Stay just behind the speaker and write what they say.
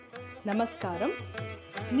நமஸ்காரம்.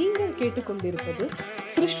 நீங்கள் கேட்டுக்கொண்டிருப்பது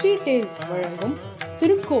சிருஷ்டி டேல்ஸ் வழங்கும்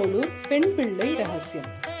திருக்கோளூர் பெண் பிள்ளை ரகசியம்.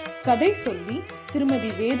 கதை சொல்லி திருமதி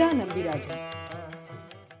வேதா நம்பிராஜன்.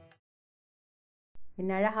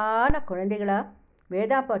 அழகான குழந்தைகளா,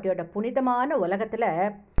 வேதா பாட்டியோட புனிதமான உலகத்தில்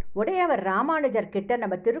உடையவர் ராமானுஜர் கிட்ட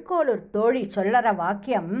நம்ம திருக்கோளூர் தோழி சொல்லற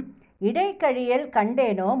வாக்கியம், இடைக்கழியில்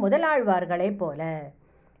கண்டேனோ முதலாழ்வார்களை போல.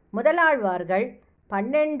 முதலாழ்வார்கள்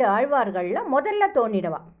 12 ஆழ்வார்களில் முதல்ல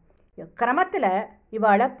தோன்றினவா. கிரமத்தில்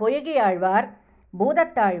இவாளை பொய்கை ஆழ்வார்,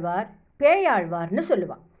 பூதத்தாழ்வார், பேயாழ்வார்னு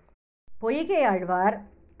சொல்லுவாள். பொய்கை ஆழ்வார்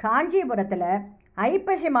காஞ்சிபுரத்தில்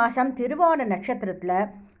ஐப்பசி மாதம் திருவோண நட்சத்திரத்தில்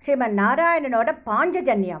ஸ்ரீமன் நாராயணனோட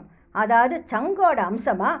பாஞ்சஜன்யம், அதாவது சங்கோட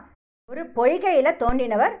அம்சமாக ஒரு பொய்கையில்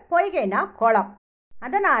தோன்றினவர். பொய்கைனா குளம்,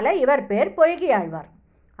 அதனால் இவர் பேர் பொய்கை ஆழ்வார்.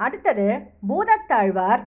 அடுத்தது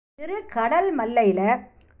பூதத்தாழ்வார் திருக்கடல் மல்லையில்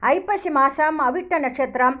ஐப்பசி மாதம் அவிட்ட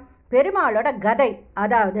நட்சத்திரம் பெருமாளோட கதை,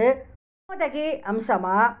 அதாவது மோதகி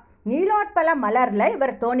அம்சமாக நீலோத்பல மலரில்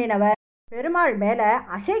இவர் தோன்றினவர். பெருமாள் மேலே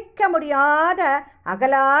அசைக்க முடியாத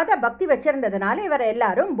அகலாத பக்தி வச்சிருந்ததுனால இவர்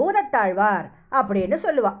எல்லாரும் பூதத்தாழ்வார் அப்படின்னு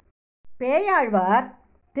சொல்லுவாள். பேயாழ்வார்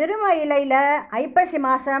திருமயிலையில் ஐப்பசி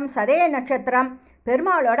மாதம் சதய நட்சத்திரம்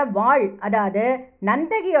பெருமாளோட வாழ், அதாவது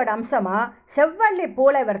நந்தகியோட அம்சமாக செவ்வள்ளி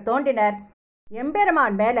பூல இவர் தோன்றினர்.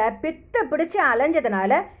 எம்பெருமான் மேலே பித்து பிடிச்சி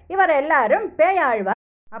அலைஞ்சதுனால இவர் எல்லாரும் பேயாழ்வார்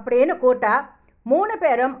அப்படின்னு கூட்டா. 3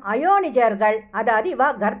 பேரும் அயோனிஜர்கள், அதாவது இவா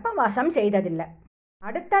கர்ப்பவாசம் செய்ததில்லை.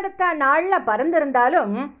 அடுத்தடுத்த நாளில்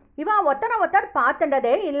பறந்திருந்தாலும் இவா ஒருத்தர்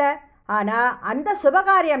பார்த்துட்டதே இல்லை. ஆனால் அந்த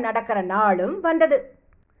சுபகாரியம் நடக்கிற நாளும் வந்தது.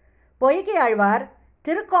 பொய்கை ஆழ்வார்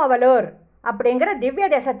திருக்கோவலூர் அப்படிங்கிற திவ்ய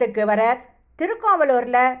தேசத்துக்கு வர,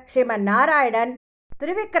 திருக்கோவலூரில் ஸ்ரீமன் நாராயணன்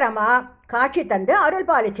திருவிக்கிரமா காட்சி தந்து அருள்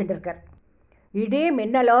பாலிச்சுட்டுருக்கார். இடி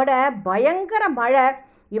மின்னலோட பயங்கர மழை.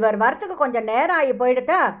 இவர் வரத்துக்கு கொஞ்சம் நேரம் ஆகி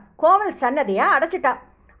போயிடுத்தா கோவில் சன்னதியை அடைச்சிட்டா.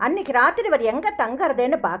 அன்னைக்கு ராத்திரி இவர் எங்கே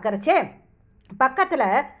தங்கறதுன்னு பார்க்கறச்சே பக்கத்தில்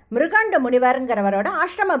மிருகண்டு முனிவருங்கிறவரோட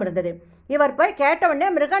ஆசிரமம் இருந்தது. இவர் போய் கேட்டவுடனே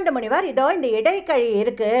மிருகண்டு முனிவர், இதோ இந்த இடைக்கழி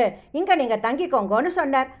இருக்குது, இங்கே நீங்கள் தங்கிக்கோங்கன்னு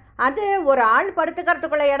சொன்னார். அது ஒரு ஆள்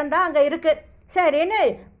படுத்துக்கிறதுக்குள்ள இடம் தான் அங்கே இருக்குது. சரின்னு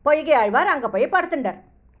பொய்கை ஆழ்வார் அங்கே போய் படுத்துட்டார்.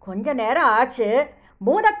 கொஞ்ச நேரம் ஆச்சு,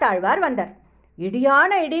 பூதத்தாழ்வார் வந்தார்.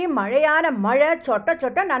 இடியான இடி, மழையான மழை,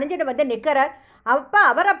 சொட்ட நனைஞ்சிட்டு வந்து நிற்கிறார். அப்போ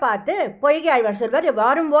அவரை பார்த்து பொய்கை ஆழ்வார் சொல்வார்,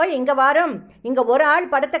 வாரும் போய் இங்கே வாரும், இங்கே ஒரு ஆள்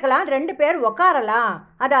படுத்துக்கலாம், 2 பேர் உட்காரலாம்,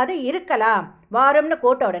 அதாவது இருக்கலாம், வாரும்னு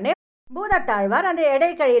கூட்ட உடனே பூதத்தாழ்வார் அந்த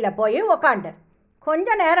இடைக்கழியில் போய் உக்காண்டார்.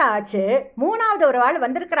 கொஞ்ச நேரம் ஆச்சு, 3வது ஒரு ஆள்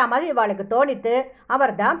வந்திருக்கிற மாதிரி இவாளுக்கு தோணித்து.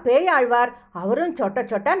 அவர் தான் பேயாழ்வார். அவரும்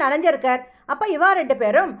சொட்ட நனைஞ்சிருக்கார். அப்போ இவா 2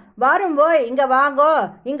 பேரும், வாரும் போய் இங்கே வாங்கோ,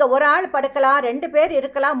 இங்கே ஒரு ஆள் படுக்கலாம், 2 பேர்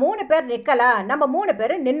இருக்கலாம், 3 பேர் நிற்கலாம், நம்ம 3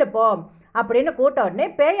 பேரும் நின்றுப்போம் அப்படின்னு கூட்ட உடனே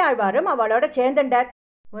பேயாழ்வாரும் அவளோட சேர்ந்துட்டார்.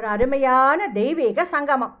 ஒரு அருமையான தெய்வீக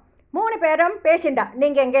சங்கமம். 3 பேரும் பேசிண்டா.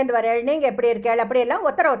 நீங்கள் எங்கேருந்து வரேள், நீங்கள் எப்படி இருக்கேள், அப்படியெல்லாம்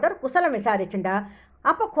ஒருத்தர் குசலம் விசாரிச்சுண்டா.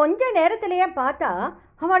 அப்போ கொஞ்ச நேரத்திலேயே பார்த்தா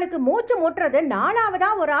அவளுக்கு மூச்சு மூட்டுறது.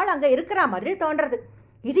 4வதாக ஒரு ஆள் அங்கே இருக்கிற மாதிரி தோன்றது.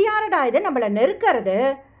 இது யாரடா இது நம்மளை நெருக்கிறது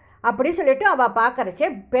அப்படி சொல்லிட்டு அவள் பார்க்கறச்சே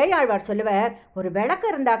பேயாழ்வார் சொல்லுவார், ஒரு விளக்கு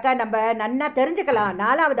இருந்தாக்கா நம்ம நன்னா தெரிஞ்சுக்கலாம்,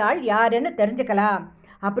 4வது ஆள் யாருன்னு தெரிஞ்சுக்கலாம்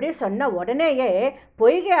அப்படி சொன்ன உடனேயே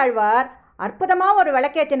பொய்கை ஆழ்வார் அற்புதமாக ஒரு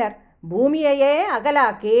விளக்கேற்றினர். பூமியையே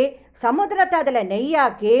அகலாக்கி சமுத்திரத்தை அதில்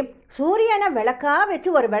நெய்யாக்கி சூரியனை விளக்காக வச்சு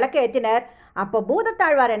ஒரு விளக்கேற்றினர். அப்போ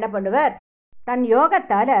பூதத்தாழ்வார் என்ன பண்ணுவார், தன்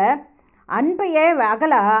யோகத்தால் அன்பையே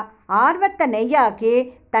அகலா ஆர்வத்தை நெய்யாக்கி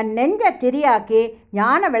தன் நெஞ்ச திரியாக்கி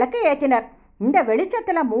ஞான விளக்கு ஏற்றினர். இந்த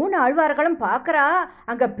வெளிச்சத்தில் 3 ஆழ்வார்களும் பார்க்குறா,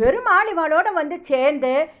 அங்கே பெருமாள் இவாளோட வந்து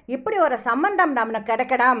சேர்ந்து இப்படி ஒரு சம்பந்தம் நமக்கு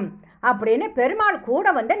கிடைக்கணும் அப்படின்னு பெருமாள்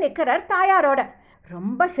கூட வந்து நிற்கிறார் தாயாரோட.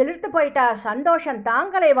 ரொம்ப சிலிர்த்து போயிட்டா, சந்தோஷம்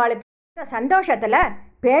தாங்கலை இவாளுக்கு. இந்த சந்தோஷத்தில்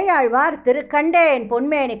பேயாழ்வார் திருக்கண்டேன்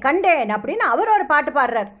பொன்மேனி கண்டேன் அப்படின்னு அவர் ஒரு பாட்டு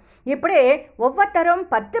பாடுறார். இப்படி ஒவ்வொருத்தரும்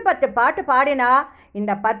 10 பாட்டு பாடினா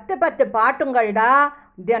இந்த 10 பாட்டுங்கள் தான்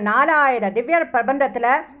 4000 திவ்ய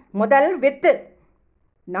பிரபந்தத்தில் முதல் வித்து.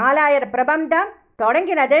 4000 பிரபந்தம்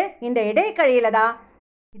தொடங்கினது இந்த இடைக்கழியில் தான்.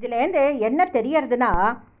 இதுலேருந்து என்ன தெரியறதுன்னா,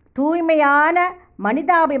 தூய்மையான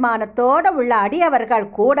மனிதாபிமானத்தோடு உள்ள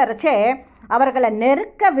அடியவர்கள் கூடறச்சே அவர்களை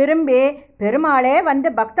நெருக்க விரும்பி பெருமாளே வந்து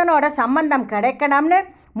பக்தனோட சம்பந்தம் கிடைக்கணும்னு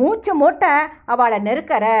மூச்சு மூட்ட அவளை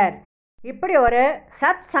நெருக்கிறார். இப்படி ஒரு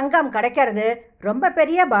சத் சங்கம் கிடைக்கிறது ரொம்ப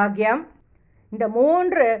பெரிய பாக்கியம். இந்த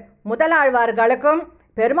 3 முதலாழ்வார்களுக்கும்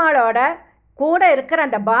பெருமாளோட கூட இருக்கிற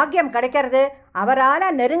அந்த பாக்கியம் கிடைக்கிறது,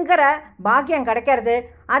 அவரால் நெருங்குற பாக்கியம் கிடைக்கிறது.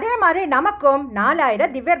 அதே மாதிரி நமக்கும்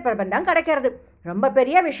 4000 திவ்யர் பிரபந்தம் கிடைக்கிறது. ரொம்ப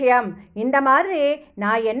பெரிய விஷயம். இந்த மாதிரி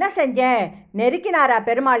நான் என்ன செஞ்சேன்? நெருக்கினாரா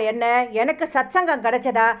பெருமாள் என்ன? எனக்கு சத்சங்கம்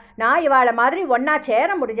கிடைச்சதா? நான் இவாளை மாதிரி ஒன்றா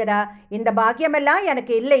சேர முடிஞ்சதா? இந்த பாக்கியமெல்லாம்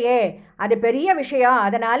எனக்கு இல்லையே. அது பெரிய விஷயம்.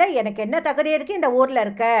 அதனால் எனக்கு என்ன தகுதி இருக்குது இந்த ஊரில்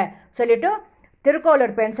இருக்க சொல்லிட்டு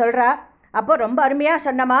திருக்கோளூர் பெண் சொல்கிறா. அப்போ ரொம்ப அருமையாக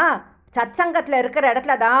சொன்னமா, சத்சங்கத்தில் இருக்கிற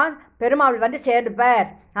இடத்துல தான் பெருமாள் வந்து சேர்ந்துப்பார்,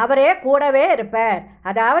 அவரே கூடவே இருப்பார்.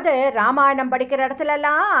 அதாவது ராமாயணம் படிக்கிற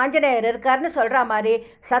இடத்துலலாம் ஆஞ்சநேயர் இருக்கார்னு சொல்கிற மாதிரி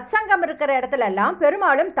சத்சங்கம் இருக்கிற இடத்துலலாம்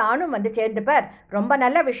பெருமாளும் தானும் வந்து சேர்ந்துப்பார். ரொம்ப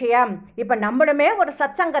நல்ல விஷயம். இப்போ நம்மளுமே ஒரு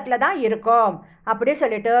சத்சங்கத்தில் தான் இருக்கோம் அப்படி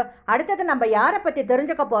சொல்லிட்டு அடுத்தது நம்ம யாரை பற்றி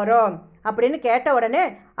தெரிஞ்சுக்க போகிறோம் அப்படின்னு கேட்ட உடனே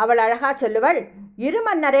அவள் அழகாக சொல்லுவள்,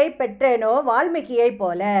 இருமன்னரை பெற்றேனோ வால்மீகியை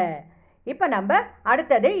போல. இப்போ நம்ம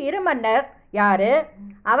அடுத்தது இருமன்னர் யார்,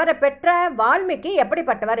 அவரை பெற்ற வால்மீகி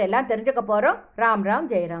எப்படிப்பட்டவர் எல்லாம் தெரிஞ்சுக்க போகிறோம். ராம் ராம்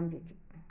ஜெயராம் ஜி.